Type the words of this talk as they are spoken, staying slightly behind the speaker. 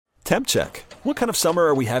Temp check. What kind of summer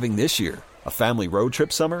are we having this year? A family road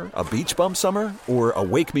trip summer? A beach bum summer? Or a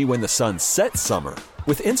wake me when the sun sets summer?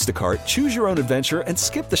 With Instacart, choose your own adventure and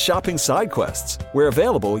skip the shopping side quests. Where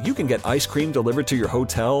available, you can get ice cream delivered to your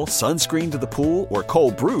hotel, sunscreen to the pool, or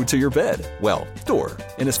cold brew to your bed. Well, door.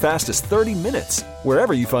 In as fast as 30 minutes.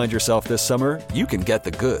 Wherever you find yourself this summer, you can get the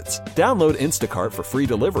goods. Download Instacart for free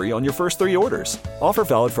delivery on your first 3 orders. Offer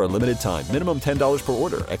valid for a limited time. Minimum $10 per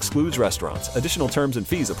order. Excludes restaurants. Additional terms and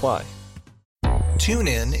fees apply.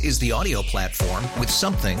 TuneIn is the audio platform with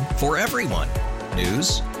something for everyone.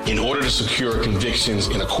 News. In order to secure convictions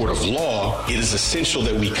in a court of law, it is essential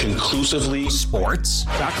that we conclusively. Sports.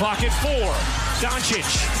 Shot clock at 4.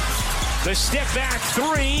 Doncic. The step back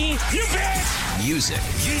 3. You bet. Music.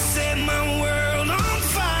 You set my world on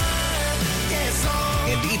fire. Yes,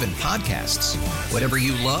 and even podcasts. Whatever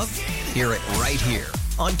you love, hear it right here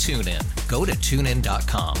on TuneIn. Go to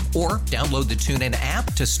TuneIn.com or download the TuneIn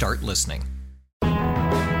app to start listening.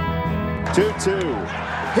 2-2.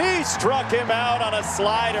 He struck him out on a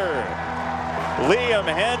slider. Liam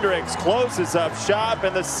Hendriks closes up shop,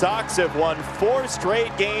 and the Sox have won 4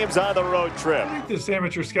 straight games on the road trip. I think this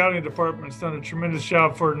amateur scouting department's done a tremendous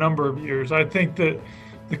job for a number of years. I think that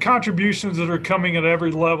the contributions that are coming at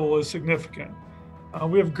every level is significant.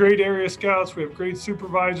 We have great area scouts. We have great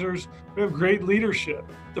supervisors. We have great leadership.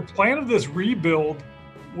 The plan of this rebuild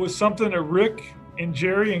was something that Rick and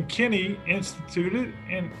Jerry and Kenny instituted,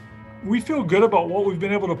 and we feel good about what we've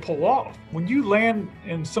been able to pull off. When you land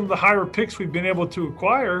in some of the higher picks we've been able to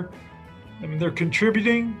acquire, I mean, they're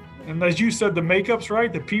contributing. And as you said, the makeup's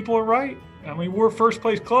right, the people are right. I mean, we're a first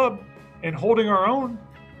place club and holding our own,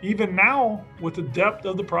 even now with the depth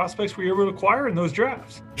of the prospects we were able to acquire in those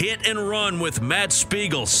drafts. Hit and Run with Matt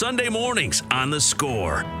Spiegel, Sunday mornings on The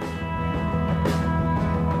Score.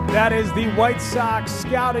 That is the White Sox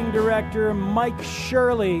scouting director, Mike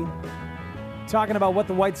Shirley, talking about what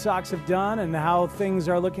the White Sox have done and how things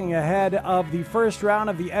are looking ahead of the first round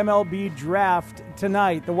of the MLB draft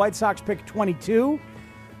tonight. The White Sox pick 22.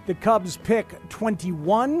 The Cubs pick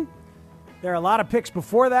 21. There are a lot of picks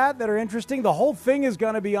before that are interesting. The whole thing is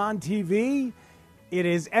going to be on TV. It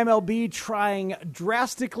is MLB trying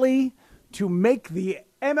drastically to make the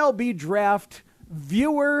MLB draft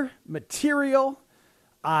viewer material.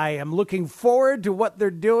 I am looking forward to what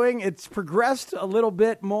they're doing. It's progressed a little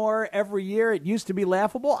bit more every year. It used to be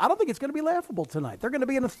laughable. I don't think it's going to be laughable tonight. They're going to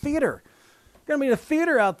be in a theater. They're going to be in a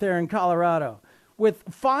theater out there in Colorado with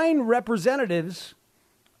fine representatives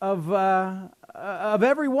of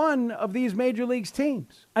every one of these major leagues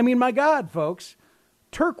teams. I mean, my God, folks,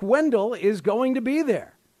 Turk Wendell is going to be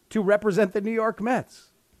there to represent the New York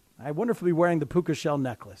Mets. I wonder if he'll be wearing the puka shell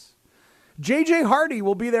necklace. J.J. Hardy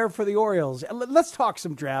will be there for the Orioles. Let's talk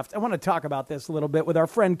some draft. I want to talk about this a little bit with our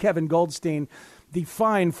friend Kevin Goldstein, the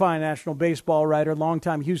fine National Baseball writer,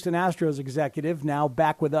 longtime Houston Astros executive, now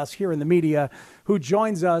back with us here in the media, who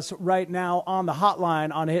joins us right now on the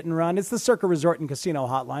hotline on Hit and Run. It's the Circa Resort and Casino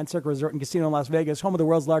hotline, Circa Resort and Casino in Las Vegas, home of the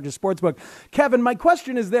world's largest sportsbook. Kevin, my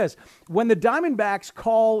question is this. When the Diamondbacks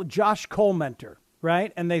call Josh Collmenter,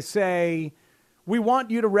 right, and they say, we want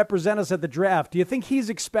you to represent us at the draft, do you think he's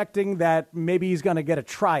expecting that maybe he's going to get a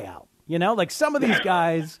tryout? You know, like some of these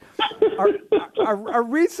guys are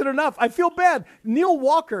recent enough. I feel bad. Neil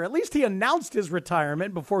Walker, at least he announced his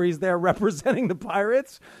retirement before he's there representing the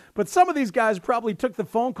Pirates. But some of these guys probably took the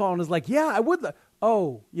phone call and was like, yeah, I would.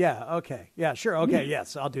 Oh, yeah, okay. Yeah, sure. Okay,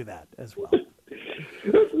 yes, I'll do that as well.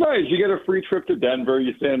 It's nice. You get a free trip to Denver.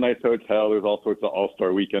 You stay in a nice hotel. There's all sorts of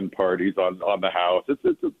all-star weekend parties on the house.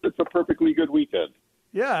 It's a perfectly good weekend.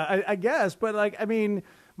 Yeah, I guess. But, like, I mean,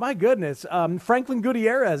 my goodness. Franklin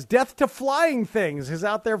Gutierrez, death to flying things, is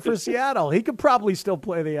out there for Seattle. He could probably still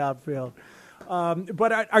play the outfield.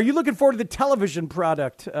 But are you looking forward to the television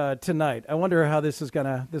product tonight? I wonder how this is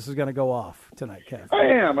gonna go off tonight, Kev. I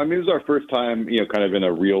am. I mean, this is our first time, kind of in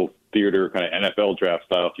a real theater, kind of NFL draft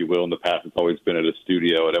style, if you will. In the past, it's always been at a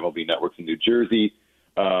studio at MLB Networks in New Jersey.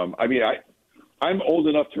 I'm old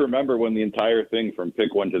enough to remember when the entire thing from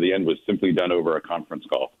pick one to the end was simply done over a conference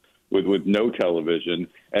call with no television.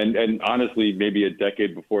 And honestly, maybe a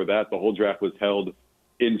decade before that, the whole draft was held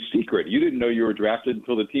in secret. You didn't know you were drafted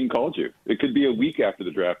until the team called you. It could be a week after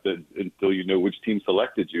the draft until you know which team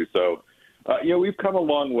selected you. So, we've come a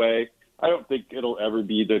long way. I don't think it'll ever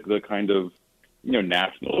be the kind of,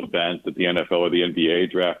 national event that the NFL or the NBA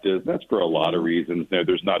draft is. That's for a lot of reasons.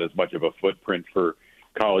 There's not as much of a footprint for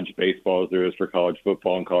college baseball as there is for college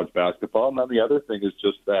football and college basketball. And then the other thing is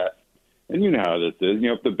just that, and you know how this is,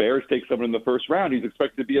 if the Bears take someone in the first round, he's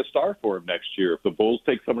expected to be a star for him next year. If the Bulls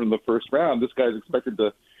take someone in the first round, this guy's expected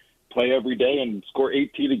to play every day and score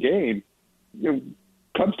 18 a game.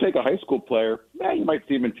 Cubs take a high school player, you might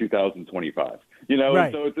see him in 2025.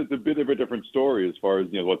 Right. So it's a bit of a different story as far as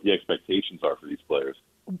what the expectations are for these players.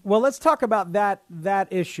 Well, let's talk about that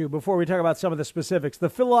issue before we talk about some of the specifics. The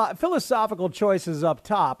philosophical choices up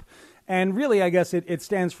top, and really, I guess it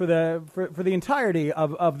stands for the entirety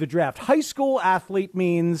of the draft. High school athlete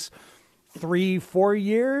means 3-4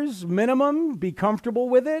 years minimum. Be comfortable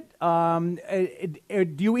with it.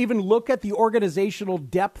 Do you even look at the organizational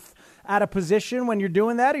depth at a position when you're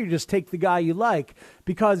doing that, or you just take the guy you like?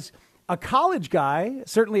 Because a college guy,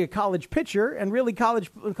 certainly a college pitcher, and really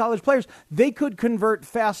college players, they could convert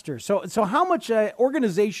faster. So how much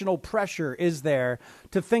organizational pressure is there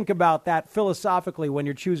to think about that philosophically when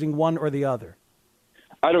you're choosing one or the other?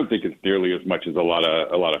 I don't think it's nearly as much as a lot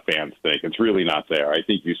of fans think. It's really not there. I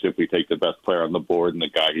think you simply take the best player on the board and the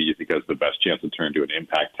guy who you think has the best chance to turn into an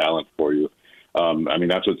impact talent for you.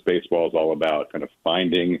 That's what baseball is all about, kind of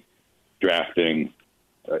finding, drafting,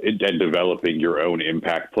 and developing your own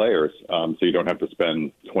impact players, so you don't have to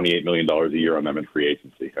spend $28 million a year on them in free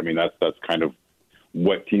agency. That's kind of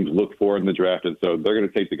what teams look for in the draft, and so they're going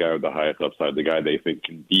to take the guy with the highest upside, the guy they think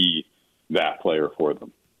can be that player for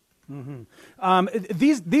them. Mm-hmm.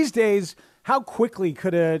 These days, how quickly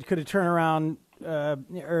could a turnaround a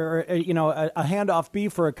handoff be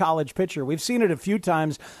for a college pitcher? We've seen it a few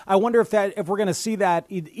times. I wonder if we're going to see that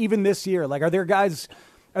even this year. Like, are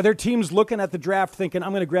there teams looking at the draft thinking,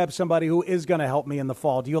 I'm going to grab somebody who is going to help me in the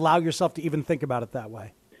fall? Do you allow yourself to even think about it that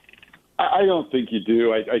way? I don't think you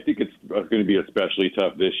do. I think it's going to be especially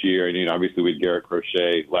tough this year. Obviously with Garrett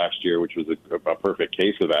Crochet last year, which was a perfect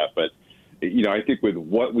case of that. But, I think with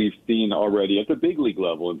what we've seen already at the big league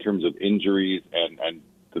level in terms of injuries and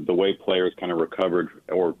the way players kind of recovered,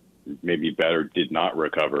 or maybe better, did not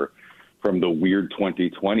recover from the weird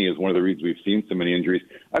 2020 is one of the reasons we've seen so many injuries.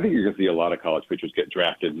 I think you're going to see a lot of college pitchers get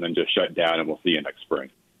drafted and then just shut down, and we'll see you next spring.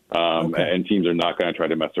 And teams are not going to try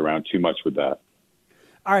to mess around too much with that.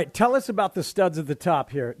 All right, tell us about the studs at the top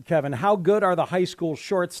here, Kevin. How good are the high school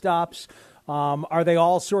shortstops? Are they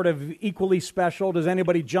all sort of equally special? Does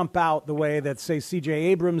anybody jump out the way that, say, C.J.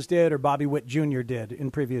 Abrams did or Bobby Witt Jr. did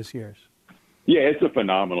in previous years? Yeah, it's a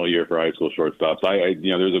phenomenal year for high school shortstops.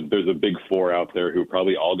 There's a big four out there who are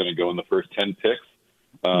probably all going to go in the first 10 picks.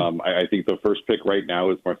 I think the first pick right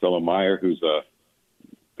now is Marcelo Meyer, who's a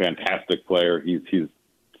fantastic player. He's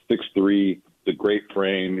 6'3", a great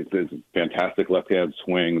frame. It's a fantastic left-hand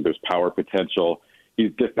swing. There's power potential.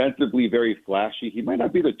 He's defensively very flashy. He might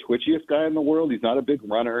not be the twitchiest guy in the world. He's not a big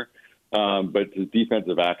runner, but his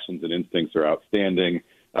defensive actions and instincts are outstanding.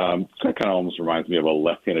 It kind of almost reminds me of a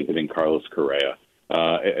left-handed hitting Carlos Correa.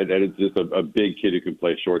 And it's just a big kid who can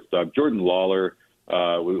play shortstop. Jordan Lawler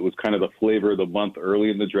was kind of the flavor of the month early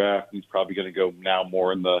in the draft. He's probably going to go now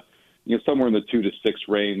more in the, somewhere in the 2 to 6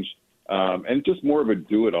 range. And just more of a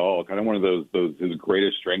do-it-all, kind of one of those his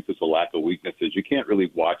greatest strength is a lack of weaknesses. You can't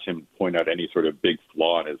really watch him point out any sort of big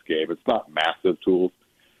flaw in his game. It's not massive tools,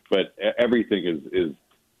 but everything is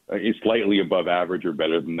slightly above average or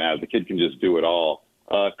better than that. The kid can just do it all.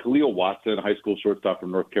 Khalil Watson, high school shortstop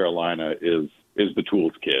from North Carolina, is the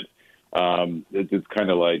tools kid. It's kind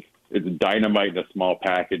of like it's dynamite in a small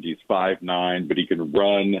package. He's 5'9", but he can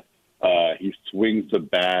run. He swings the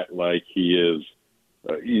bat like he is.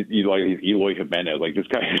 He's Eloy Jimenez. Like, this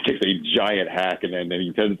guy takes a giant hack and then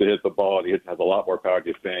he tends to hit the ball, and he has a lot more power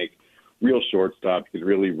to think. Real shortstop, he can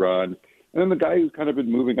really run. And then the guy who's kind of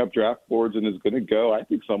been moving up draft boards and is going to go, I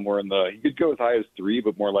think, somewhere he could go as high as 3,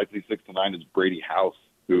 but more likely 6 to 9 is Brady House,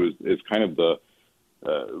 who is kind of the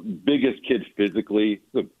biggest kid physically.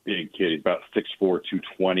 He's a big kid. He's about 6'4",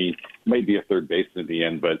 220. Might be a third baseman at the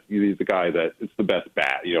end, but he's the guy that it's the best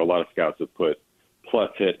bat. A lot of scouts have put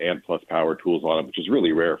plus hit and plus power tools on him, which is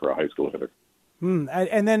really rare for a high school hitter.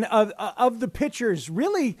 And then of the pitchers,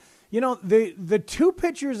 really, the two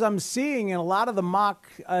pitchers I'm seeing in a lot of the mock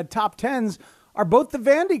top 10s are both the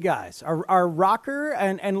Vandy guys, are Rocker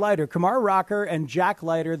and Leiter, Kumar Rocker and Jack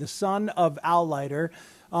Leiter, the son of Al Leiter.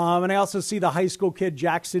 And I also see the high school kid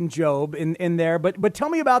Jackson Jobe in there. But tell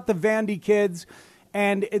me about the Vandy kids.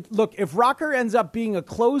 And look, if Rocker ends up being a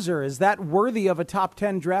closer, is that worthy of a top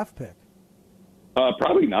 10 draft pick?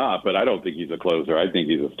 Probably not, but I don't think he's a closer. I think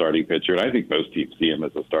he's a starting pitcher, and I think most teams see him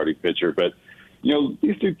as a starting pitcher. But,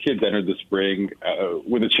 these two kids entered the spring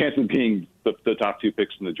with a chance of being the top 2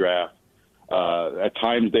 picks in the draft. At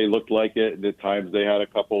times they looked like it, and at times they had a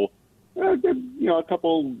couple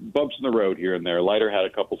bumps in the road here and there. Leiter had a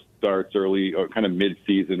couple starts early or kind of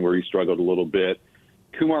mid-season where he struggled a little bit.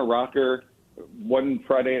 Kumar Rocker, one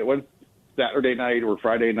Saturday night or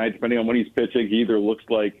Friday night, depending on when he's pitching, he either looks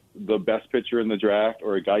like the best pitcher in the draft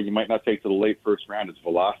or a guy you might not take to the late first round. His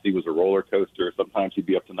velocity was a roller coaster. Sometimes he'd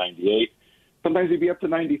be up to 98. Sometimes he'd be up to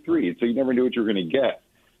 93. And so you never knew what you were going to get.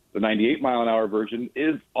 The 98-mile-an-hour version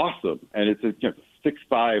is awesome. And it's a 6'5",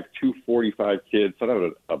 245 kid,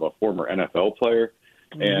 son of a former NFL player.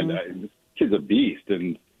 Mm-hmm. And this kid's a beast.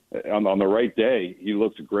 And on the right day, he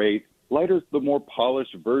looks great. Leiter's the more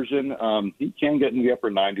polished version. He can get in the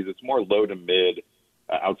upper 90s. It's more low to mid,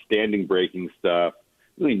 outstanding breaking stuff.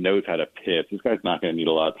 Really knows how to pitch. This guy's not going to need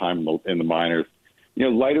a lot of time in the minors.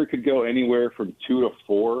 Leiter could go anywhere from 2 to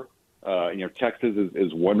 4. Texas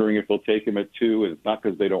is wondering if they'll take him at 2, and it's not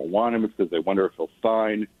because they don't want him. It's because they wonder if he'll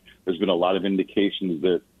sign. There's been a lot of indications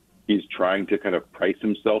that he's trying to kind of price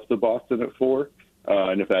himself to Boston at 4.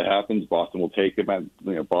 And if that happens, Boston will take him.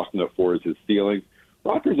 Boston at 4 is his ceiling.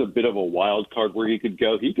 Rocker's a bit of a wild card where he could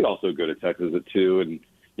go. He could also go to Texas at 2, and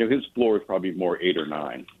his floor is probably more 8 or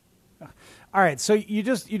 9. All right, so you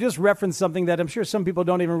just referenced something that I'm sure some people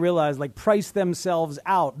don't even realize, like price themselves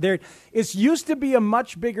out. It used to be a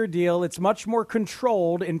much bigger deal. It's much more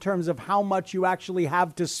controlled in terms of how much you actually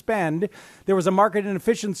have to spend. There was a market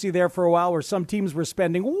inefficiency there for a while where some teams were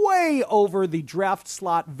spending way over the draft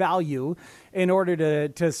slot value in order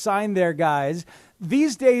to sign their guys.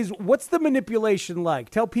 These days, what's the manipulation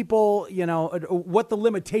like? Tell people, what the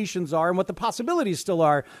limitations are and what the possibilities still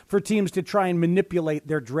are for teams to try and manipulate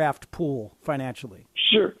their draft pool financially.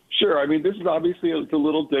 Sure. I mean, this is obviously a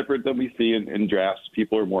little different than we see in drafts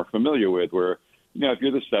people are more familiar with, where, if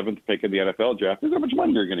you're the 7th pick in the NFL draft, there's how much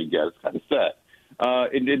money you're going to get. It's kind of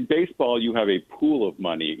set. In baseball, you have a pool of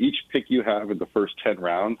money. Each pick you have in the first 10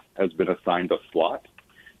 rounds has been assigned a slot.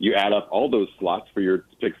 You add up all those slots for your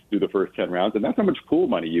picks through the first 10 rounds, and that's how much pool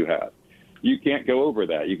money you have. You can't go over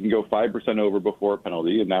that. You can go 5% over before a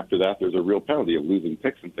penalty, and after that, there's a real penalty of losing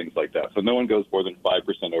picks and things like that. So no one goes more than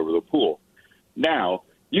 5% over the pool. Now,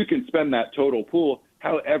 you can spend that total pool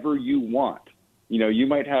however you want. You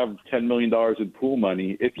might have $10 million in pool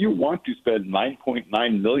money. If you want to spend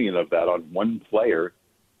 $9.9 million of that on one player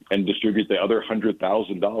and distribute the other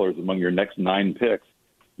 $100,000 among your next 9 picks,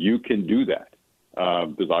 you can do that.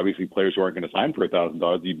 There's obviously players who aren't going to sign for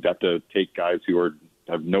 $1,000. You'd have to take guys who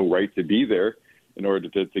have no right to be there in order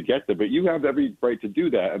to get them. But you have every right to do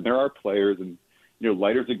that. And there are players, and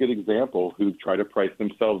Leiter's a good example, who try to price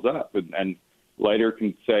themselves up. And Leiter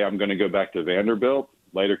can say, I'm going to go back to Vanderbilt.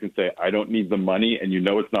 Leiter can say, I don't need the money. And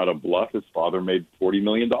it's not a bluff. His father made $40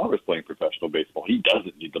 million playing professional baseball. He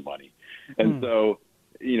doesn't need the money. And so,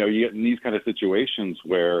 you get in these kind of situations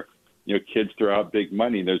where kids throw out big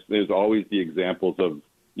money. There's always the examples of,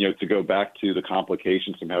 to go back to the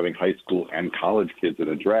complications from having high school and college kids in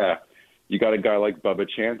a draft. You got a guy like Bubba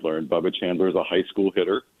Chandler, and Bubba Chandler is a high school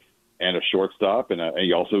hitter and a shortstop, and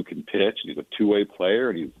he also can pitch. And he's a two-way player,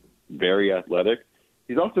 and he's very athletic.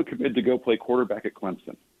 He's also committed to go play quarterback at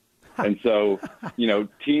Clemson. And so,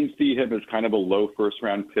 teams see him as kind of a low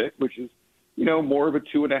first-round pick, which is, more of a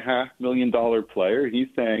 $2.5 million player. He's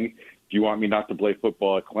saying, if you want me not to play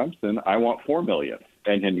football at Clemson, I want $4 million.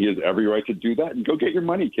 And he has every right to do that. And go get your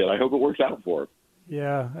money, kid. I hope it works out for him.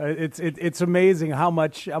 Yeah, it's amazing how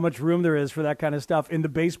much room there is for that kind of stuff in the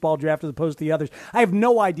baseball draft as opposed to the others. I have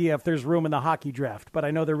no idea if there's room in the hockey draft, but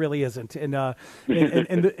I know there really isn't in the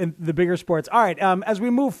bigger sports. All right, as we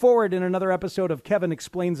move forward in another episode of Kevin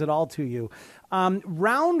Explains It All to You,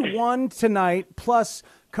 round 1 tonight plus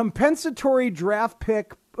compensatory draft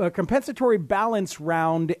pick. Compensatory balance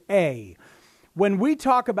round A. When we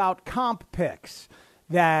talk about comp picks,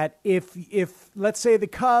 that if let's say the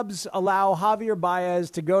Cubs allow Javier Baez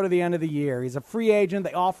to go to the end of the year, he's a free agent,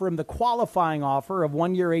 they offer him the qualifying offer of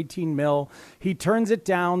 1 year, $18 million, he turns it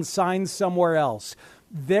down, signs somewhere else.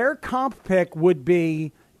 Their comp pick would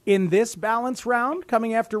be in this balance round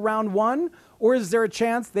coming after round 1, or is there a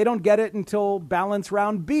chance they don't get it until balance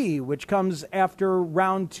round B, which comes after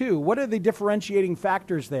round 2? What are the differentiating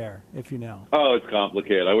factors there, if you know? Oh, it's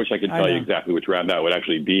complicated. I wish I could tell you exactly which round that would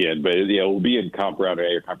actually be in, but it will be in comp round A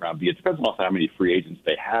or comp round B. It depends on also how many free agents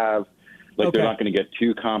they have. They're not going to get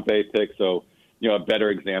 2 comp A picks, so a better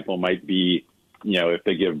example might be, if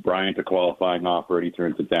they give Bryant a qualifying offer and he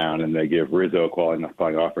turns it down, and they give Rizzo a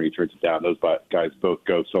qualifying offer and he turns it down, those guys both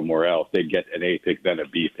go somewhere else. They get an A pick, then a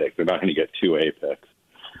B pick. They're not going to get 2 A picks.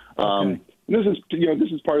 This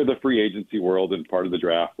is part of the free agency world and part of the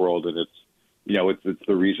draft world, and it's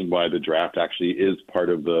the reason why the draft actually is part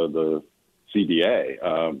of the CBA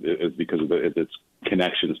is because of its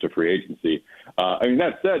connections to free agency.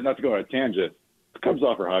 That said, not to go on a tangent, the Cubs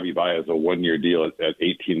offer Javi Baez a 1-year deal at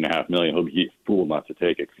 $18.5 million. He'll be a fool not to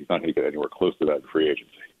take it because he's not going to get anywhere close to that in free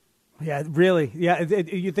agency. Yeah, really. Yeah,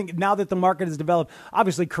 you think now that the market has developed,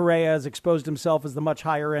 obviously Correa has exposed himself as the much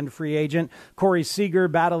higher end free agent. Corey Seager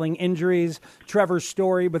battling injuries, Trevor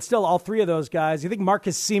Story, but still all three of those guys. You think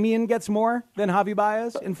Marcus Semien gets more than Javi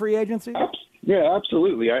Baez in free agency? Yeah,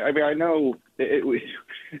 absolutely. I mean, I know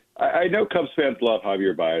I know Cubs fans love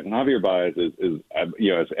Javier Baez, and Javier Baez is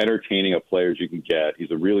as entertaining a player as you can get.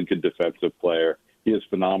 He's a really good defensive player. He has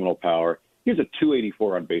phenomenal power. He has a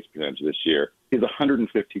 284 on base percentage this year. He has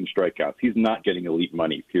 115 strikeouts. He's not getting elite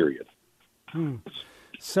money, period.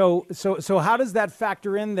 So how does that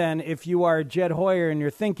factor in then if you are Jed Hoyer and you're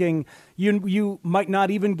thinking you might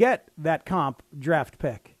not even get that comp draft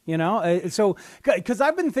pick, So because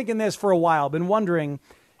I've been thinking this for a while, been wondering,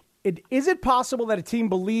 is it possible that a team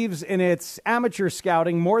believes in its amateur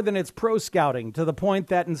scouting more than its pro scouting to the point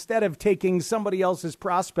that instead of taking somebody else's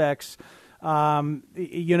prospects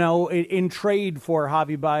in trade for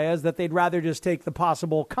Javi Baez, that they'd rather just take the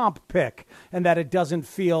possible comp pick, and that it doesn't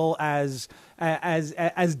feel as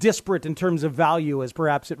disparate in terms of value as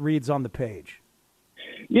perhaps it reads on the page?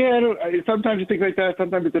 Yeah, sometimes you think like that.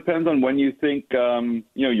 Sometimes it depends on when you think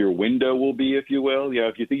your window will be, if you will.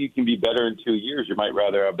 If you think you can be better in 2 years, you might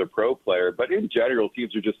rather have the pro player. But in general,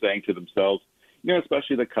 teams are just saying to themselves,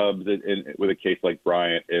 especially the Cubs with a case like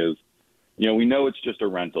Bryant is, we know it's just a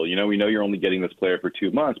rental. We know you're only getting this player for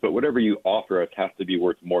 2 months, but whatever you offer us has to be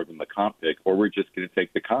worth more than the comp pick, or we're just going to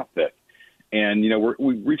take the comp pick. And,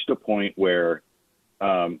 we've reached a point where,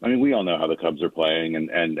 we all know how the Cubs are playing,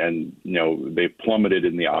 and they've plummeted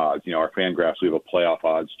in the odds. Our Fangraphs, we have a playoff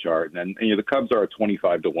odds chart, and the Cubs are a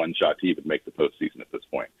 25-1 shot to even make the postseason at this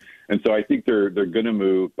point. And so I think they're going to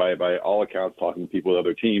move, by all accounts, talking to people with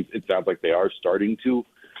other teams. It sounds like they are starting to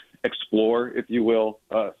explore, if you will,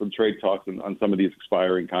 some trade talks on some of these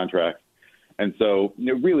expiring contracts. And so,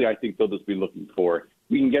 really, I think they'll just be looking for,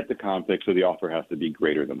 we can get the comp pick, so the offer has to be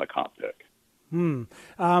greater than the comp pick.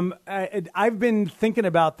 I've been thinking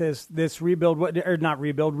about this reload,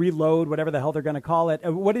 whatever the hell they're going to call it.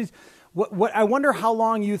 What I wonder how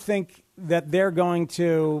long you think that they're going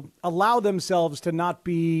to allow themselves to not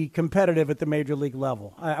be competitive at the major league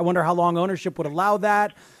level. I wonder how long ownership would allow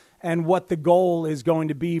that, and what the goal is going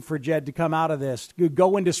to be for Jed to come out of this.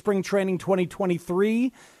 Go into spring training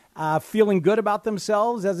 2023 feeling good about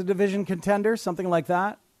themselves as a division contender, something like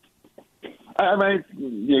that? I mean,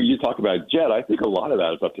 you talk about Jed. I think a lot of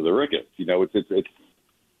that is up to the Ricketts.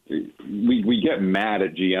 We get mad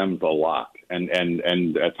at GMs a lot, and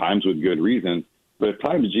at times with good reason. But at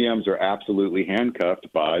times GMs are absolutely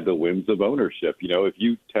handcuffed by the whims of ownership. If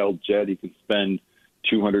you tell Jed he can spend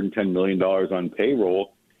 $210 million on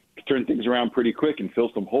payroll, turn things around pretty quick and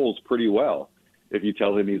fill some holes pretty well. If you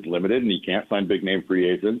tell him he's limited and he can't sign big name free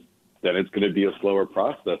agents, then it's going to be a slower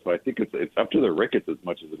process. So I think it's up to the Ricketts as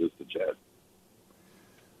much as it is to Jed.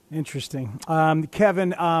 Interesting.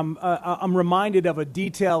 Kevin, I'm reminded of a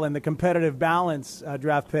detail in the competitive balance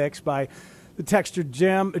draft picks by the texter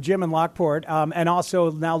Jim in Lockport, and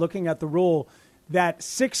also now looking at the rule that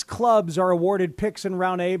 6 clubs are awarded picks in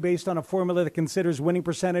round A based on a formula that considers winning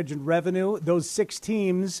percentage and revenue. Those 6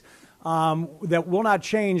 teams that will not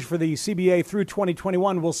change for the CBA through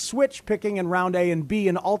 2021 will switch picking in round A and B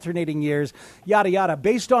in alternating years, yada, yada.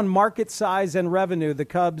 Based on market size and revenue, the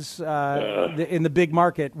Cubs in the big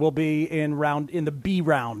market will be in the B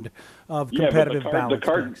round of competitive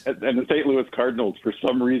balance. And the St. Louis Cardinals, for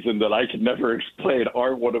some reason that I can never explain,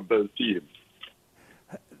 are one of those teams.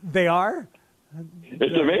 They are?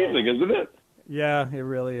 It's amazing, isn't it? Yeah, it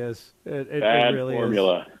really is. It really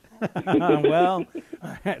formula. Is. Well,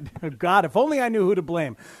 God, if only I knew who to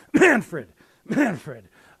blame. Manfred.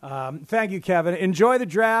 Thank you, Kevin. Enjoy the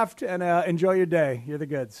draft and enjoy your day. You're the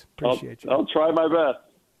goods. Appreciate you. I'll try my best.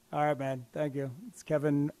 All right, man. Thank you. It's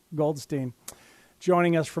Kevin Goldstein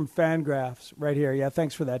joining us from Fangraphs right here. Yeah,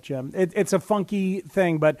 thanks for that, Jim. It's a funky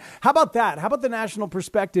thing, but how about that? How about the national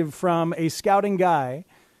perspective from a scouting guy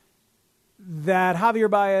that Javier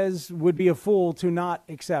Baez would be a fool to not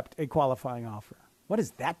accept a qualifying offer? What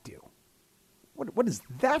does that do? What does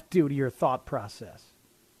that do to your thought process?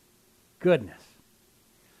 Goodness.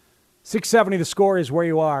 670 The Score is where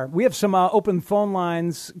you are. We have some open phone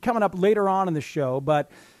lines coming up later on in the show, but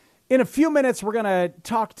in a few minutes, we're going to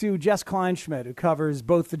talk to Jess Kleinschmidt, who covers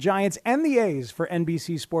both the Giants and the A's for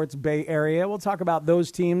NBC Sports Bay Area. We'll talk about those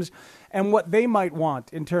teams and what they might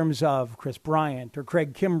want in terms of Chris Bryant or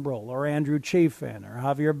Craig Kimbrell or Andrew Chafin or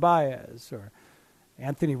Javier Baez or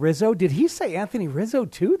Anthony Rizzo. Did he say Anthony Rizzo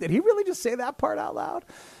too? Did he really just say that part out loud?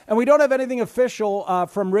 And we don't have anything official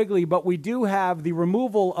from Wrigley, but we do have the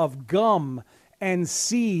removal of gum and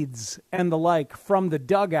seeds and the like from the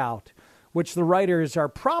dugout, which the writers are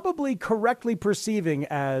probably correctly perceiving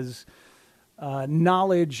as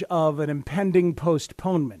knowledge of an impending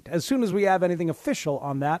postponement. As soon as we have anything official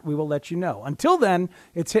on that, we will let you know. Until then,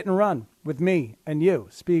 it's hit and run with me and you,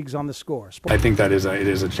 Speegs on the Score. I think that it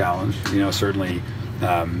is a challenge. Certainly,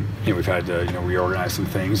 we've had to reorganize some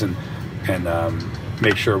things and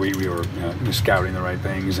make sure we were scouting the right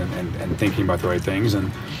things and thinking about the right things.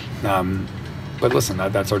 But listen,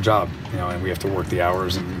 that's our job, and we have to work the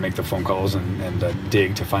hours and make the phone calls and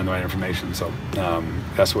dig to find the right information. So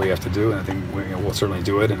that's what we have to do, and I think we'll certainly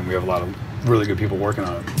do it, and we have a lot of really good people working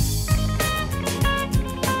on it.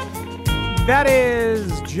 That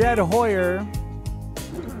is Jed Hoyer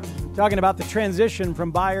talking about the transition from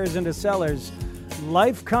buyers into sellers.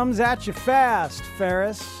 Life comes at you fast,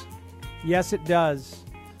 Ferris. Yes, it does.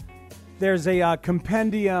 There's a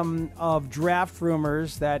compendium of draft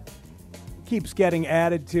rumors that keeps getting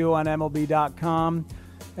added to on MLB.com.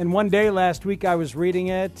 And one day last week I was reading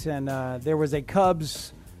it, and there was a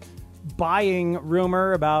Cubs buying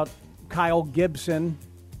rumor about Kyle Gibson.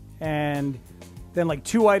 And then like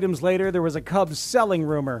 2 items later, there was a Cubs selling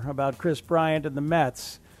rumor about Chris Bryant and the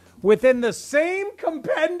Mets within the same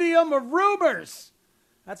compendium of rumors.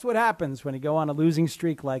 That's what happens when you go on a losing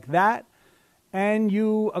streak like that and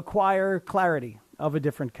you acquire clarity of a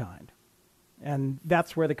different kind. And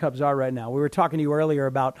that's where the Cubs are right now. We were talking to you earlier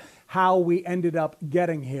about how we ended up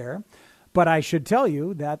getting here. But I should tell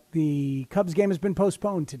you that the Cubs game has been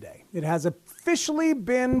postponed today. It has officially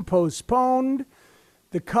been postponed.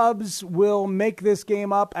 The Cubs will make this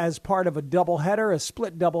game up as part of a doubleheader, a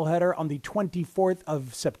split doubleheader on the 24th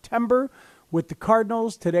of September with the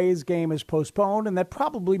Cardinals. Today's game is postponed, and that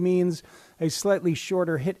probably means a slightly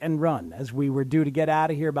shorter hit and run, as we were due to get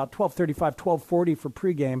out of here about 12:35, 12:40 for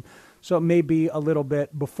pregame. So it may be a little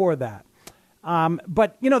bit before that.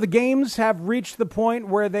 But, the games have reached the point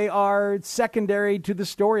where they are secondary to the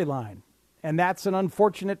storyline. And that's an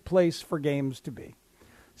unfortunate place for games to be,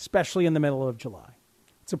 especially in the middle of July.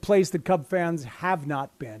 It's a place that Cub fans have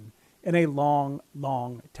not been in a long,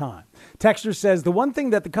 long time. Texter says, the one thing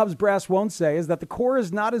that the Cubs brass won't say is that the core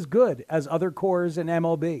is not as good as other cores in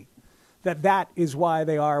MLB. That is why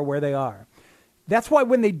they are where they are. That's why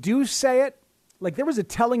when they do say it, like there was a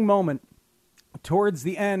telling moment towards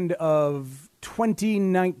the end of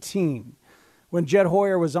 2019 when Jed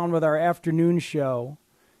Hoyer was on with our afternoon show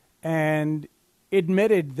and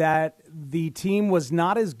admitted that the team was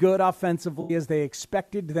not as good offensively as they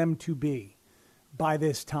expected them to be by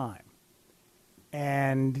this time.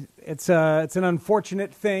 And it's an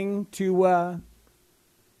unfortunate thing to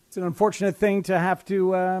have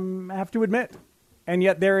to admit. And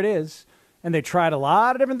yet there it is. And they tried a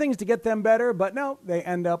lot of different things to get them better, but no, they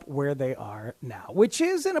end up where they are now, which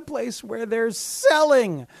is in a place where they're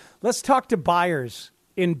selling. Let's talk to buyers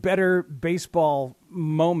in better baseball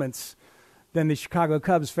moments than the Chicago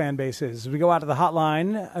Cubs fan base is. We go out to the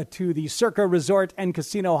hotline, to the Circa Resort and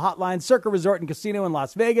Casino hotline. Circa Resort and Casino in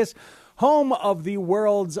Las Vegas, home of the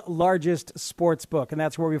world's largest sports book. And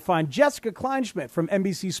that's where we find Jessica Kleinschmidt from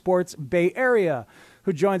NBC Sports Bay Area,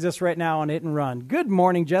 who joins us right now on Hit and Run. Good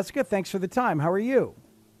morning, Jessica. Thanks for the time. How are you?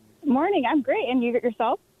 Morning. I'm great. And you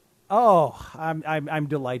yourself? Oh, I'm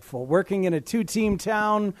delightful. Working in a 2-team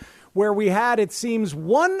town where we had, it seems,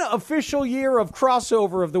 one official year of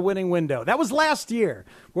crossover of the winning window. That was last year,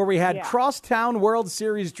 where we had Crosstown World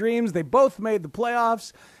Series dreams. They both made the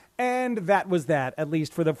playoffs, and that was that, at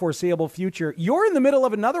least for the foreseeable future. You're in the middle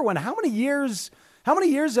of another one. How many years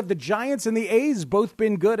have the Giants and the A's both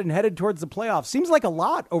been good and headed towards the playoffs? Seems like a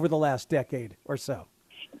lot over the last decade or so.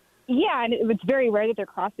 Yeah, and it's very rare that they're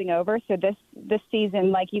crossing over. So this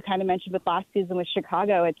season, like you kind of mentioned with last season with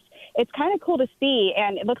Chicago, it's kind of cool to see,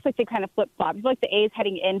 and it looks like they kind of flip-flopped. I feel like the A's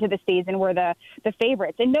heading into the season were the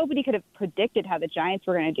favorites, and nobody could have predicted how the Giants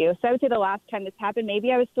were going to do. So I would say the last time this happened,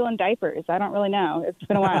 maybe I was still in diapers. I don't really know. It's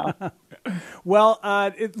been a while. Well,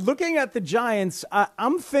 looking at the Giants,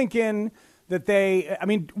 I'm thinking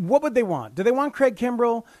that what would they want? Do they want Craig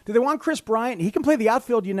Kimbrell? Do they want Chris Bryant? He can play the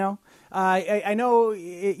outfield, I know,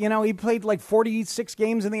 he played like 46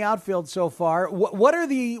 games in the outfield so far.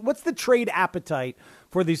 What's the trade appetite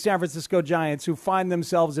for the San Francisco Giants, who find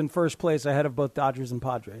themselves in first place ahead of both Dodgers and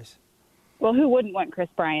Padres? Well, who wouldn't want Chris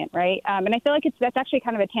Bryant, right? And I feel like that's actually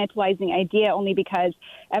kind of a tantalizing idea, only because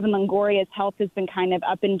Evan Longoria's health has been kind of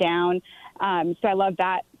up and down. So I love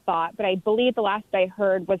that thought. But I believe the last I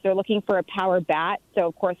heard was they're looking for a power bat. So,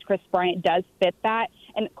 of course, Chris Bryant does fit that.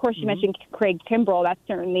 And, of course, you mentioned Craig Kimbrell. That's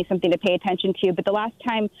certainly something to pay attention to. But the last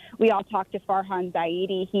time we all talked to Farhan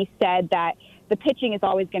Zaidi, he said that the pitching is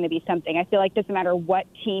always going to be something. I feel like it doesn't matter what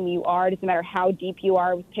team you are, it doesn't matter how deep you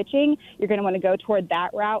are with pitching, you're going to want to go toward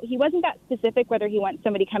that route. He wasn't that specific whether he wants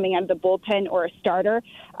somebody coming out of the bullpen or a starter,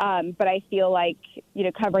 but I feel like,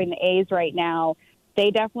 covering the A's right now, they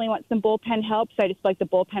definitely want some bullpen help, so I just feel like the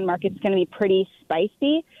bullpen market's going to be pretty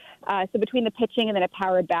spicy. So between the pitching and then a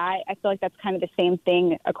power bat, I feel like that's kind of the same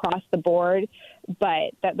thing across the board,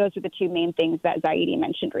 but those are the two main things that Zaidi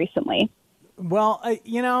mentioned recently. Well,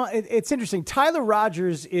 it's interesting. Tyler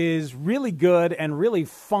Rogers is really good and really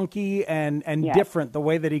funky and yes. different the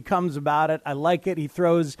way that he comes about it. I like it. He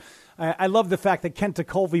throws. I love the fact that Kent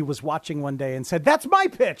Tekulve was watching one day and said, "That's my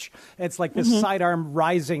pitch." It's like this sidearm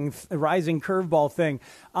rising curveball thing.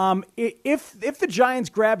 If the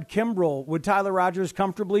Giants grabbed Kimbrel, would Tyler Rogers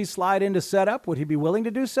comfortably slide into setup? Would he be willing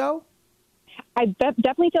to do so? I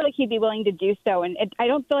definitely feel like he'd be willing to do so, and I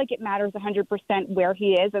don't feel like it matters 100% where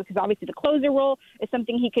he is, because obviously the closer role is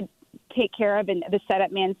something he could take care of, and the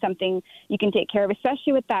setup man something you can take care of,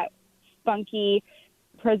 especially with that funky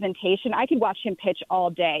presentation. I could watch him pitch all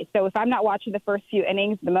day. So if I'm not watching the first few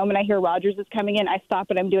innings, the moment I hear Rogers is coming in, I stop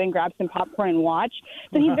what I'm doing, grab some popcorn, and watch.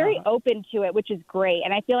 So he's very open to it, which is great,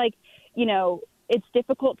 and I feel like it's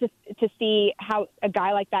difficult to see how a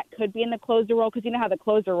guy like that could be in the closer role, because you know how the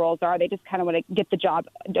closer roles are. They just kind of want to get the job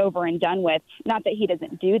over and done with. Not that he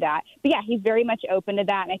doesn't do that. But, yeah, he's very much open to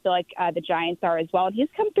that, and I feel like the Giants are as well. And he's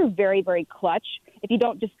come through very, very clutch. If you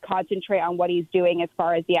don't just concentrate on what he's doing as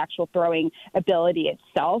far as the actual throwing ability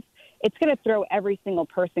itself, it's going to throw every single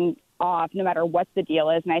person off, no matter what the deal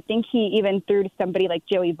is. And I think he even threw to somebody like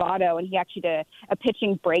Joey Votto, and he actually did a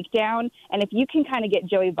pitching breakdown. And if you can kind of get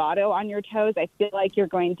Joey Votto on your toes, I feel like you're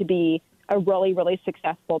going to be a really, really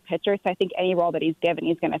successful pitcher. So I think any role that he's given,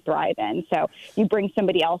 he's going to thrive in. So you bring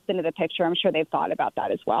somebody else into the picture, I'm sure they've thought about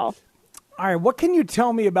that as well. All right, what can you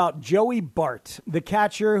tell me about Joey Bart, the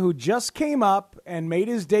catcher who just came up and made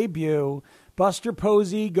his debut? Buster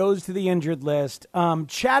Posey goes to the injured list.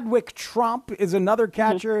 Chadwick Tromp is another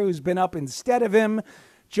catcher who's been up instead of him.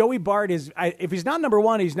 Joey Bart is, if he's not number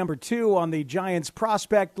one, he's number two on the Giants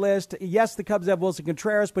prospect list. Yes, the Cubs have Wilson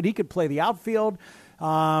Contreras, but he could play the outfield.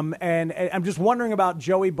 And I'm just wondering about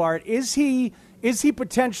Joey Bart. Is he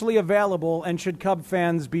potentially available, and should Cub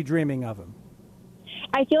fans be dreaming of him?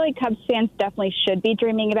 I feel like Cubs fans definitely should be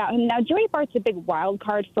dreaming about him. Now, Joey Bart's a big wild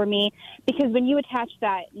card for me, because when you attach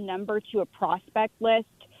that number to a prospect list,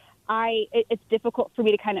 it's difficult for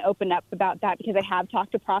me to kind of open up about that, because I have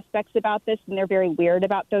talked to prospects about this, and they're very weird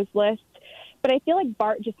about those lists. But I feel like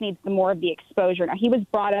Bart just needs more of the exposure. Now, he was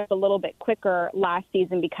brought up a little bit quicker last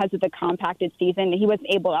season because of the compacted season. He wasn't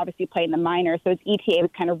able to obviously play in the minors, so his ETA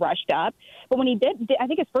was kind of rushed up. But when he did, I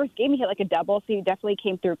think his first game he hit like a double, so he definitely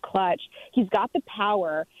came through clutch. He's got the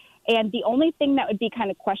power. And the only thing that would be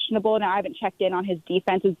kind of questionable, and I haven't checked in on his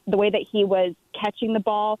defense, is the way that he was catching the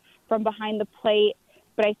ball from behind the plate.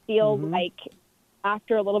 But I feel like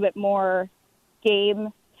after a little bit more game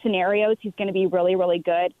scenarios, he's going to be really, really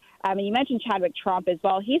good. And you mentioned Chadwick Tromp as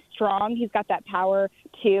well. He's strong. He's got that power,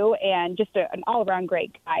 too, and just an all-around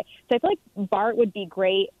great guy. So I feel like Bart would be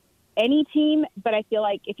great any team, but I feel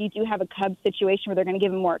like if you do have a Cubs situation where they're going to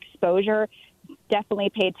give him more exposure,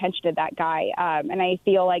 definitely pay attention to that guy. And I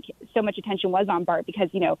feel like so much attention was on Bart because,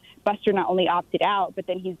 Buster not only opted out, but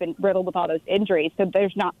then he's been riddled with all those injuries. So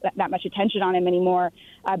there's not that much attention on him anymore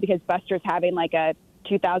because Buster's having like a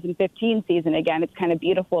 2015 season again. It's kind of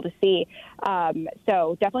beautiful to see.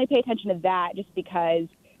 So definitely pay attention to that, just because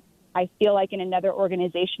I feel like in another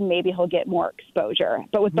organization, maybe he'll get more exposure.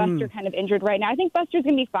 But with Buster kind of injured right now, I think Buster's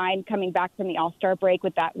going to be fine coming back from the All-Star break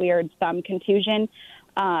with that weird thumb contusion.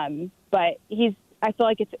 But I feel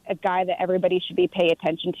like it's a guy that everybody should be paying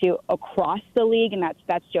attention to across the league, and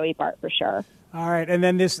that's Joey Bart for sure. All right, and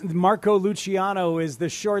then this Marco Luciano is the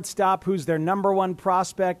shortstop who's their number one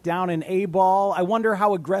prospect down in A-ball. I wonder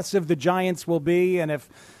how aggressive the Giants will be, and if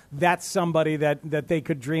that's somebody that they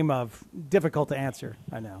could dream of. Difficult to answer,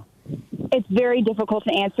 I know. It's very difficult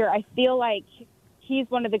to answer. I feel like he's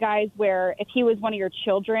one of the guys where if he was one of your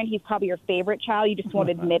children, he's probably your favorite child. You just won't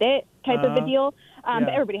admit it type of a deal. But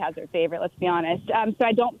everybody has their favorite, let's be honest. So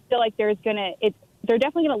I don't feel like they're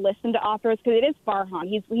definitely going to listen to offers because it is Farhan.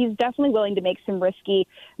 He's definitely willing to make some risky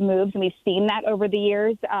moves, and we've seen that over the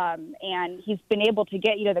years. And he's been able to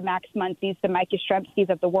get, the Max Muncy's, the Mike Yastrzemski's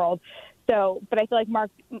of the world. So, but I feel like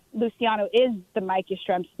Mark Luciano is the Mike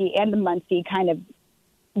Yastrzemski and the Muncy kind of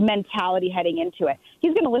mentality heading into it.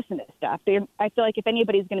 He's going to listen to stuff. I feel like if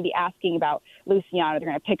anybody's going to be asking about Luciano, they're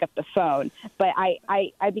going to pick up the phone. But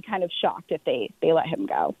I'd be kind of shocked if they let him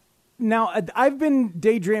go. Now, I've been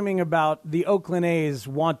daydreaming about the Oakland A's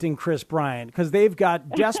wanting Chris Bryant because they've got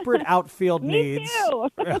desperate outfield needs. Too.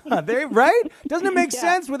 Right? Doesn't it make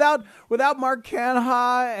sense without Mark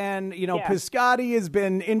Canha and, Piscotty has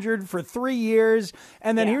been injured for 3 years.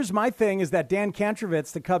 And then here's my thing is that Dan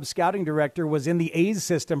Kantrovitz, the Cubs scouting director, was in the A's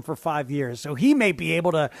system for 5 years. So he may be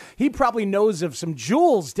able to, he probably knows of some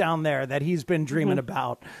jewels down there that he's been dreaming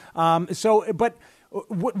about. But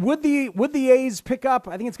would the A's pick up?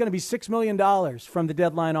 I think it's going to be $6 million from the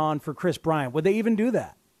deadline on for Chris Bryant. Would they even do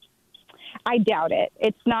that? I doubt it.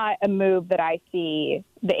 It's not a move that I see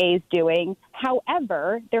the A's doing.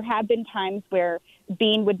 However, there have been times where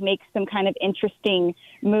Beane would make some kind of interesting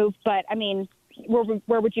move. But, I mean,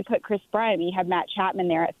 where would you put Chris Bryant? I mean, you have Matt Chapman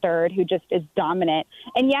there at third, who just is dominant.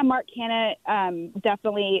 And, yeah, Mark Canha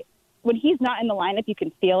definitely – when he's not in the lineup, you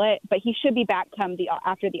can feel it, but he should be back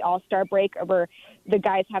after the All-Star break where the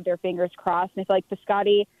guys have their fingers crossed. And I feel like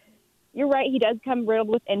Piscotty, you're right, he does come riddled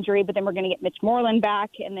with injury, but then we're going to get Mitch Moreland back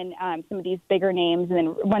and then some of these bigger names. And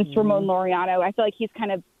then once Ramon Laureano, I feel like he's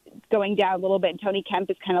kind of going down a little bit, and Tony Kemp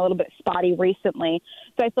is kind of a little bit spotty recently.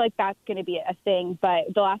 So I feel like that's going to be a thing. But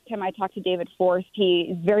the last time I talked to David Forst,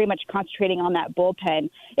 he is very much concentrating on that bullpen.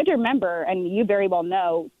 You have to remember, and you very well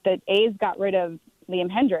know, that A's got rid of Liam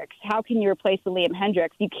Hendriks. How can you replace the Liam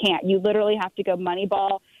Hendriks? You can't. You literally have to go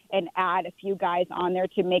Moneyball and add a few guys on there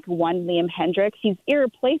to make one Liam Hendriks. He's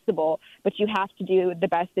irreplaceable, but you have to do the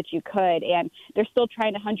best that you could. And they're still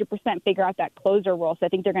trying to 100% figure out that closer role. So I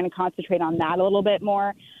think they're going to concentrate on that a little bit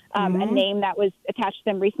more. A name that was attached to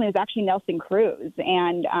them recently was actually Nelson Cruz.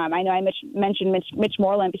 And I know I mentioned Mitch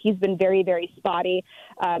Moreland, but he's been very, very spotty.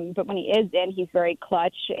 But when he is in, he's very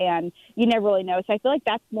clutch, and you never really know. So I feel like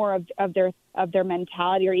that's more of their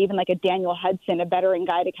mentality, or even like a Daniel Hudson, a veteran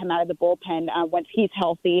guy to come out of the bullpen once he's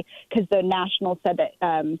healthy, because the Nationals said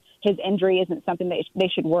that his injury isn't something that they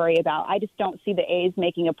should worry about. I just don't see the A's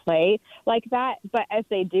making a play like that. But if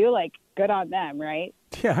they do, good on them, right?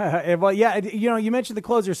 Yeah, well, yeah. You mentioned the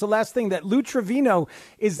closer. So last thing, that Lou Trevino,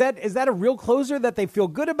 is that a real closer that they feel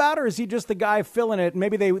good about, or is he just the guy filling it?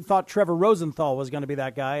 Maybe they thought Trevor Rosenthal was going to be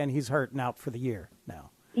that guy, and he's hurt and out for the year now.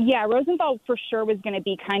 Yeah, Rosenthal for sure was going to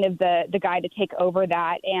be kind of the guy to take over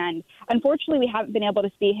that. And unfortunately, we haven't been able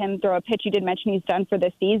to see him throw a pitch. You did mention he's done for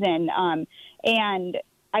this season. And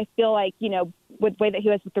I feel like, with the way that he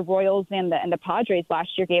was with the Royals and the Padres last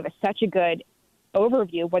year, gave us such a good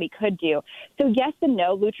overview of what he could do. So yes and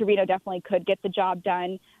no, Lou Trevino definitely could get the job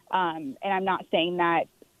done. And I'm not saying that,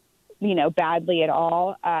 badly at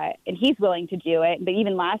all. And he's willing to do it. But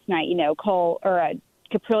even last night,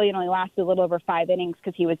 Caprillion only lasted a little over 5 innings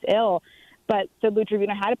because he was ill. But so Lou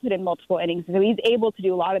Trevino had to put in multiple innings. So he's able to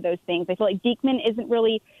do a lot of those things. I feel like Diekman isn't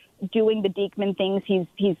really doing the Diekman things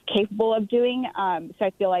he's capable of doing. So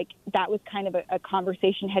I feel like that was kind of a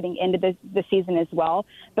conversation heading into the season as well.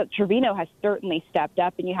 But Trevino has certainly stepped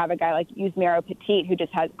up, and you have a guy like Yusmeiro Petit who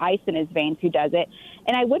just has ice in his veins who does it.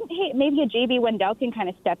 And I wouldn't hate maybe a J.B. Wendelken kind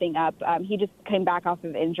of stepping up. He just came back off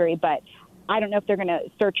of injury, but I don't know if they're going to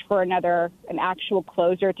search for an actual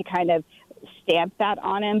closer to kind of stamp that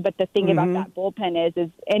on him. But the thing about that bullpen is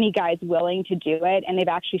any guy's willing to do it, and they've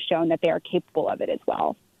actually shown that they are capable of it as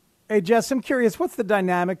well. Hey, Jess, I'm curious, what's the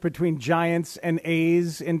dynamic between Giants and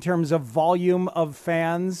A's in terms of volume of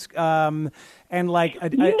fans? I know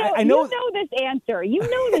you know this answer. You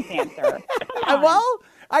know this answer. Well,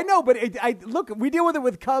 I know, but look, we deal with it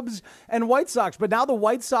with Cubs and White Sox, but now the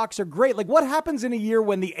White Sox are great. Like, what happens in a year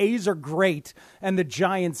when the A's are great and the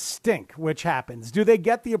Giants stink? Which happens? Do they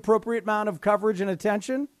get the appropriate amount of coverage and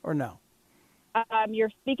attention, or no?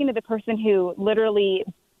 You're speaking to the person who literally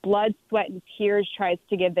blood, sweat, and tears tries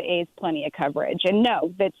to give the A's plenty of coverage. And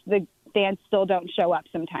no, that's the fans still don't show up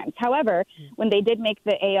sometimes. However, when they did make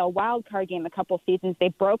the AL wild card game a couple seasons, they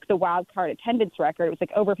broke the wild card attendance record. It was like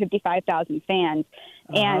over 55,000 fans.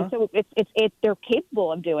 And so they're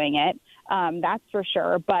capable of doing it. That's for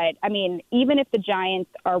sure. But I mean, even if the Giants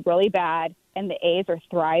are really bad and the A's are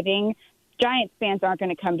thriving, Giants fans aren't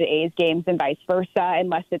going to come to A's games and vice versa,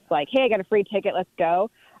 unless it's like, hey, I got a free ticket, let's go.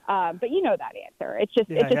 But you know that answer. It just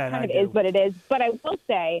kind of is what it is. But I will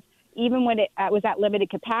say, even when it was at limited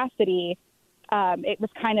capacity, it was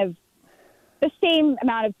kind of the same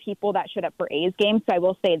amount of people that showed up for A's games. So I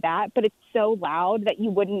will say that. But it's so loud that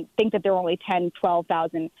you wouldn't think that there were only 10,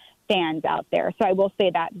 12,000 fans out there. So I will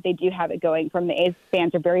say that they do have it going. From the A's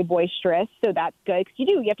fans are very boisterous. So that's good, because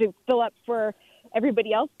you have to fill up for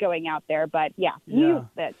everybody else going out there. But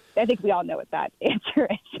I think we all know what that answer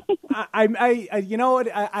is. I you know what?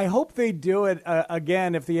 I hope they do it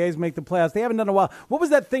again if the A's make the playoffs. They haven't done it in a while. What was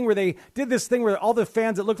that thing where they did this thing where all the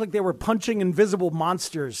fans, it looked like they were punching invisible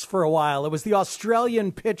monsters for a while? It was the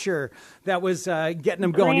Australian pitcher that was getting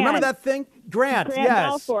them going. You remember that thing? Grant, yes.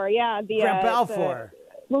 Balfour, yeah. Grant Balfour.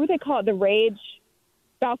 What would they call it? The Rage?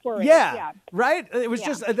 Balfour Rage. Yeah, right? It was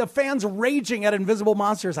just the fans raging at invisible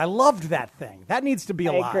monsters. I loved that thing. That needs to be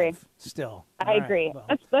alive. I agree. Still. I agree. Well,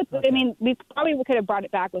 okay. I mean, we probably could have brought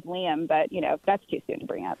it back with Liam, but, that's too soon to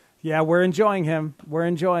bring up. Yeah, we're enjoying him.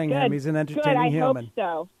 Him. He's an entertaining human. Good. I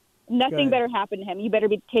hope so. Nothing better happened to him. You better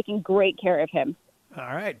be taking great care of him. All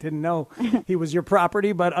right. Didn't know he was your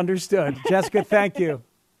property, but understood. Jessica, thank you.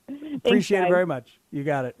 Appreciate it very much. You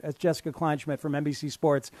got it. That's Jessica Kleinschmidt from NBC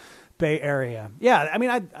Sports Bay Area. Yeah, I mean,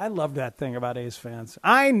 I love that thing about A's fans.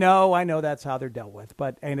 I know that's how they're dealt with,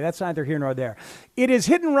 but that's neither here nor there. It is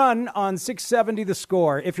Hit and Run on 670 The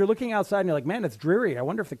Score. If you're looking outside and you're like, man, it's dreary, I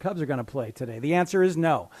wonder if the Cubs are going to play today. The answer is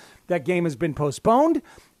no. That game has been postponed.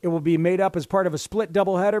 It will be made up as part of a split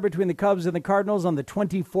doubleheader between the Cubs and the Cardinals on the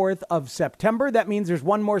 24th of September. That means there's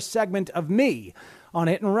one more segment of me on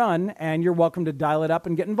Hit and Run, and you're welcome to dial it up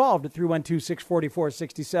and get involved at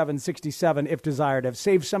 312-644-6767 if desired. I've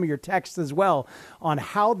saved some of your texts as well on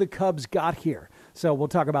how the Cubs got here. So we'll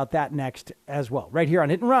talk about that next as well, right here on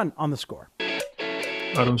Hit and Run on The Score.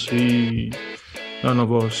 I don't see none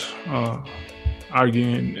of us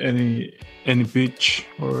arguing any pitch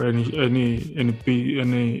or any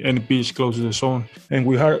pitch close to the zone. And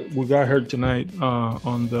we got hurt tonight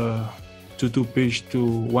on the 2-2 pitch to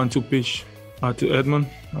 1-2 pitch to Edman.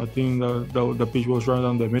 I think the pitch was right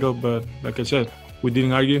down the middle, but like I said, we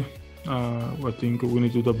didn't argue. I think we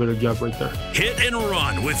need to do a better job right there. Hit and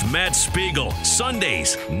Run with Matt Spiegel,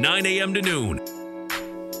 Sundays, 9 a.m. to noon.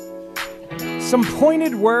 Some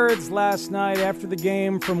pointed words last night after the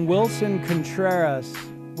game from Wilson Contreras.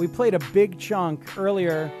 We played a big chunk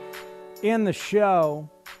earlier in the show.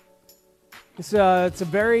 It's a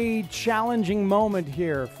very challenging moment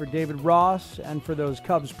here for David Ross and for those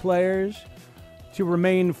Cubs players to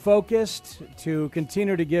remain focused, to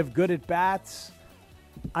continue to give good at-bats.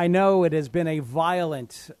 I know it has been a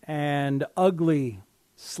violent and ugly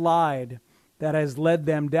slide that has led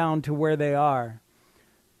them down to where they are.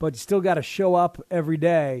 But you still got to show up every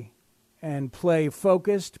day and play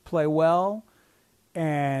focused, play well,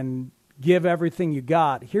 and give everything you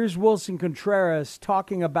got. Here's Wilson Contreras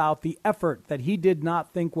talking about the effort that he did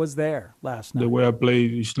not think was there last night. The way I play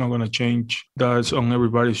is not going to change. That's on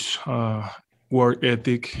everybody's work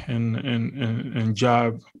ethic and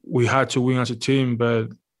job. We had to win as a team, but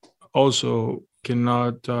also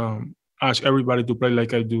cannot ask everybody to play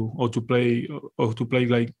like I do or to play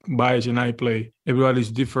like Baez and I play.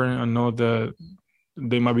 Everybody's different. I know that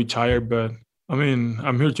they might be tired, but I mean,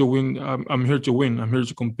 I'm here to win. I'm here to win. I'm here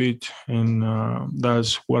to compete, and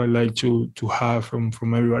that's what I like to have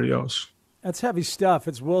from everybody else. That's heavy stuff.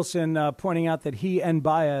 It's Wilson pointing out that he and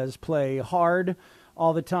Baez play hard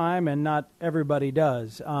all the time, and not everybody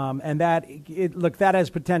does. And that has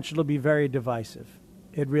potential to be very divisive.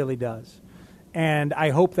 It really does. And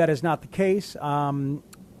I hope that is not the case.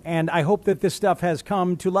 And I hope that this stuff has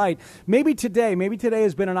come to light. Maybe today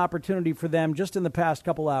has been an opportunity for them just in the past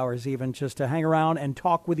couple hours even just to hang around and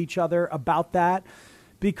talk with each other about that.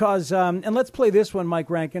 Because, and let's play this one, Mike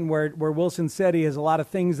Rankin, where Wilson said he has a lot of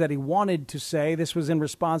things that he wanted to say. This was in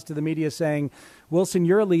response to the media saying, Wilson,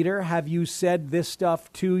 you're a leader. Have you said this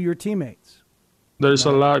stuff to your teammates? There's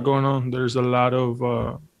a lot going on. There's a lot of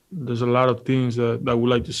things that I would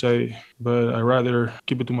like to say, but I'd rather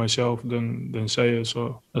keep it to myself than say it.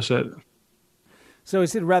 So I said. So he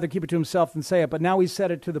said rather keep it to himself than say it. But now he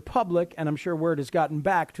said it to the public, and I'm sure word has gotten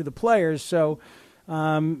back to the players. So,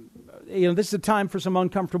 this is a time for some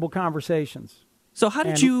uncomfortable conversations. So how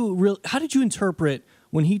did you interpret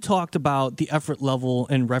when he talked about the effort level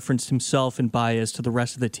and referenced himself and Baez to the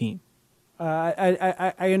rest of the team?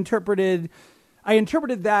 I interpreted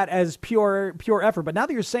that as pure effort. But now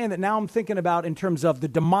that you're saying that, now I'm thinking about in terms of the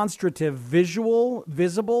demonstrative,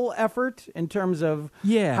 visible effort in terms of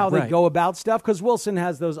how they go about stuff. Because Wilson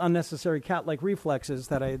has those unnecessary cat-like reflexes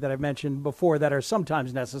that I've mentioned before that are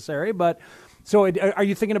sometimes necessary. But so are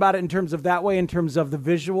you thinking about it in terms of that way, in terms of the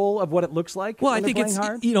visual of what it looks like? Well, I think it's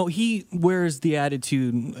hard? He wears the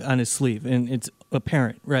attitude on his sleeve, and it's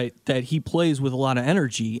apparent, right, that he plays with a lot of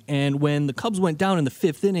energy. And when the Cubs went down in the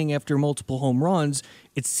fifth inning after multiple home runs,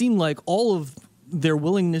 it seemed like all of their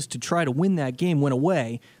willingness to try to win that game went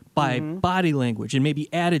away. by body language and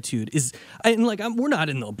maybe attitude. We're not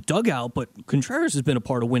in the dugout, but Contreras has been a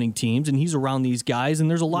part of winning teams, and he's around these guys, and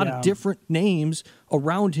there's a lot of different names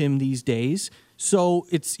around him these days. So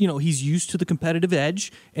it's, he's used to the competitive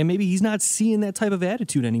edge, and maybe he's not seeing that type of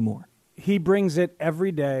attitude anymore. He brings it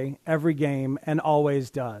every day, every game, and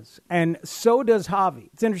always does. And so does Javi.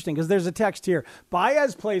 It's interesting because there's a text here.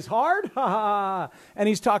 Baez plays hard? Ha ha. And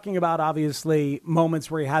he's talking about, obviously,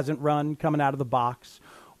 moments where he hasn't run coming out of the box,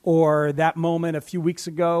 or that moment a few weeks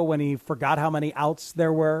ago when he forgot how many outs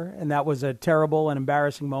there were, and that was a terrible and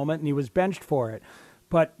embarrassing moment, and he was benched for it.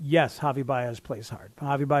 But yes, Javi Baez plays hard.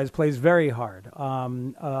 Javi Baez plays very hard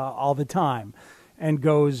all the time and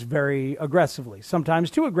goes very aggressively,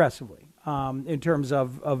 sometimes too aggressively. In terms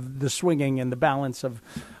of the swinging and the balance of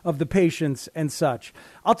the patience and such.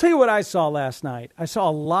 I'll tell you what I saw last night. I saw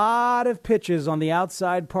a lot of pitches on the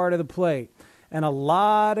outside part of the plate and a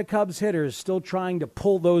lot of Cubs hitters still trying to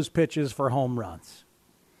pull those pitches for home runs,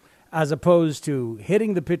 as opposed to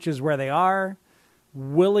hitting the pitches where they are,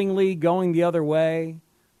 willingly going the other way,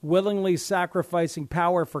 willingly sacrificing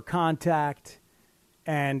power for contact,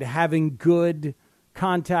 and having good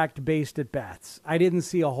contact-based at-bats. I didn't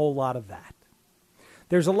see a whole lot of that.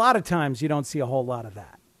 There's a lot of times you don't see a whole lot of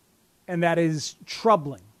that. And that is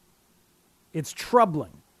troubling. It's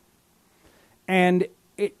troubling. And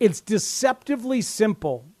it's deceptively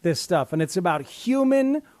simple, this stuff. And it's about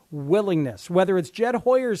human willingness. Whether it's Jed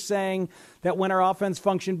Hoyer saying that when our offense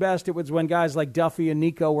functioned best, it was when guys like Duffy and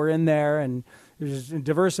Nico were in there and just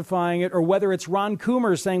diversifying it, or whether it's Ron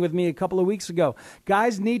Coomer saying with me a couple of weeks ago,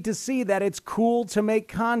 guys need to see that it's cool to make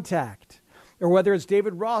contact, or whether it's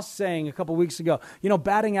David Ross saying a couple of weeks ago,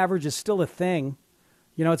 batting average is still a thing.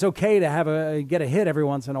 It's okay to get a hit every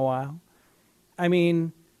once in a while. I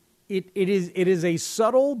mean, it is a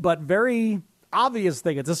subtle but very obvious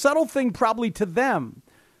thing. It's a subtle thing probably to them,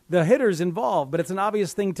 the hitters involved, but it's an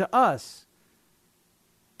obvious thing to us.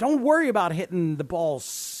 Don't worry about hitting the ball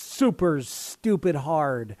super stupid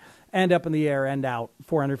hard, end up in the air, end out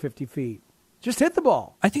 450 feet. Just hit the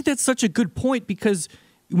ball. I think that's such a good point, because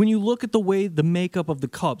when you look at the way the makeup of the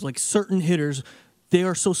Cubs, like certain hitters, they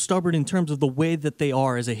are so stubborn in terms of the way that they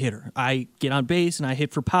are as a hitter. I get on base and I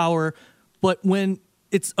hit for power, but when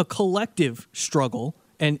it's a collective struggle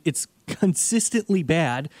and it's consistently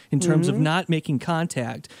bad in terms of not making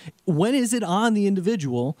contact, when is it on the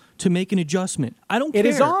individual to make an adjustment? I don't care. It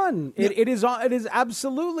is on. It is on. It is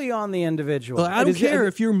absolutely on the individual. I don't care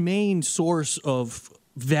if your main source of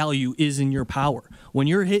value is in your power. When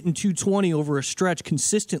you're hitting 220 over a stretch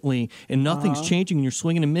consistently and nothing's changing and you're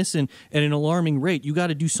swinging and missing at an alarming rate, you got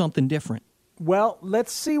to do something different. Well,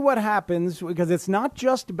 let's see what happens, because it's not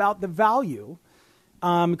just about the value.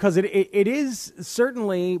 Because it is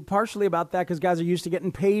certainly partially about that, because guys are used to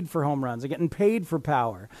getting paid for home runs, they're getting paid for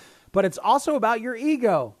power. But it's also about your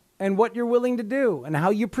ego and what you're willing to do and how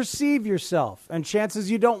you perceive yourself and chances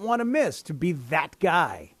you don't want to miss to be that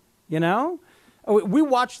guy, We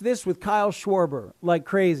watched this with Kyle Schwarber like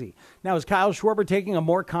crazy. Now, is Kyle Schwarber taking a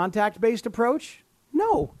more contact-based approach?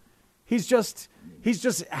 No. He's just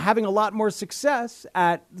having a lot more success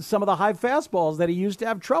at some of the high fastballs that he used to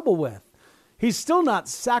have trouble with. He's still not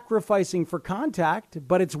sacrificing for contact,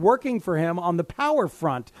 but it's working for him on the power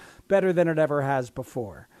front better than it ever has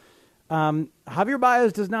before. Javier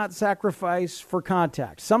Baez does not sacrifice for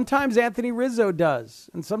contact. Sometimes Anthony Rizzo does,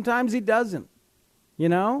 and sometimes he doesn't.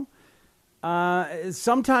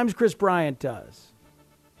 Sometimes Chris Bryant does.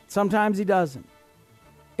 Sometimes he doesn't.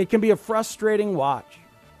 It can be a frustrating watch.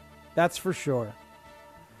 That's for sure.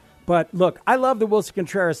 But look, I love that Wilson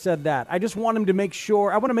Contreras said that. I just want him to make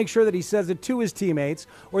sure, I want to make sure that he says it to his teammates,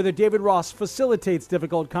 or that David Ross facilitates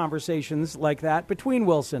difficult conversations like that between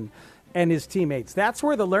Wilson and his teammates. That's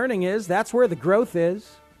where the learning is. That's where the growth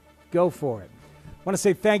is. Go for it. I want to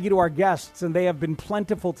say thank you to our guests, and they have been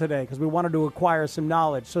plentiful today because we wanted to acquire some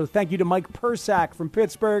knowledge. So thank you to Mike Persak from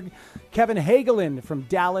Pittsburgh, Kevin Hagelin from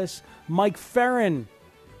Dallas, Mike Ferrin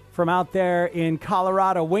from out there in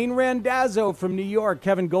Colorado, Wayne Randazzo from New York,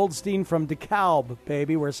 Kevin Goldstein from DeKalb,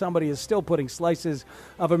 baby, where somebody is still putting slices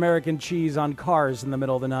of American cheese on cars in the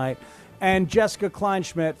middle of the night, and Jessica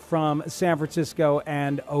Kleinschmidt from San Francisco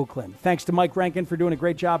and Oakland. Thanks to Mike Rankin for doing a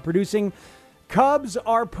great job producing. Cubs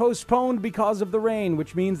are postponed because of the rain,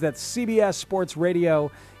 which means that CBS Sports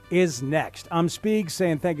Radio is next. I'm Spieg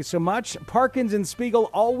saying thank you so much. Parkins and Spiegel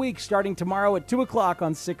all week starting tomorrow at 2 o'clock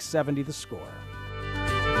on 670 The Score.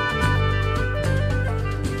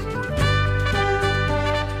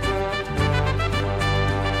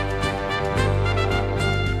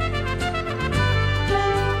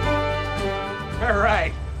 All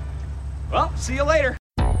right. Well, see you later.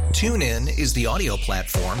 TuneIn is the audio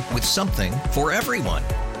platform with something for everyone.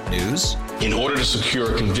 News. In order to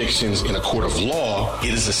secure convictions in a court of law,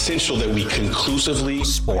 it is essential that we conclusively.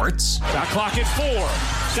 Sports. Shot clock at 4.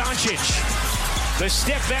 Doncic. The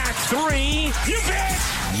step back 3. You bet.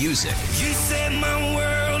 Music. You set my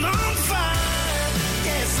world on fire.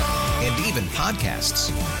 Yes, and even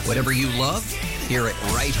podcasts. Whatever you love, hear it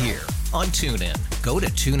right here on TuneIn. Go to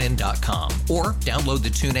TuneIn.com or download the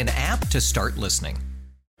TuneIn app to start listening.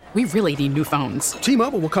 We really need new phones.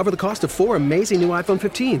 T-Mobile will cover the cost of 4 amazing new iPhone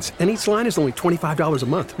 15s, and each line is only $25 a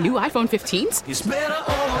month. New iPhone 15s? It's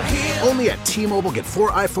better over here. Only at T-Mobile, get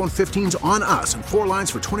 4 iPhone 15s on us and 4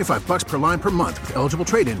 lines for $25 per line per month with eligible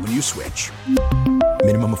trade-in when you switch.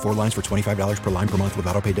 Minimum of 4 lines for $25 per line per month with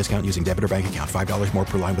autopay discount using debit or bank account. $5 more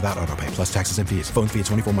per line without autopay, plus taxes and fees. Phone fee at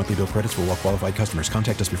 24 monthly bill credits for well-qualified customers.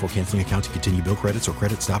 Contact us before canceling account to continue bill credits or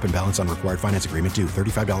credit stop and balance on required finance agreement due.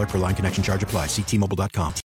 $35 per line connection charge applies. See T-Mobile.com.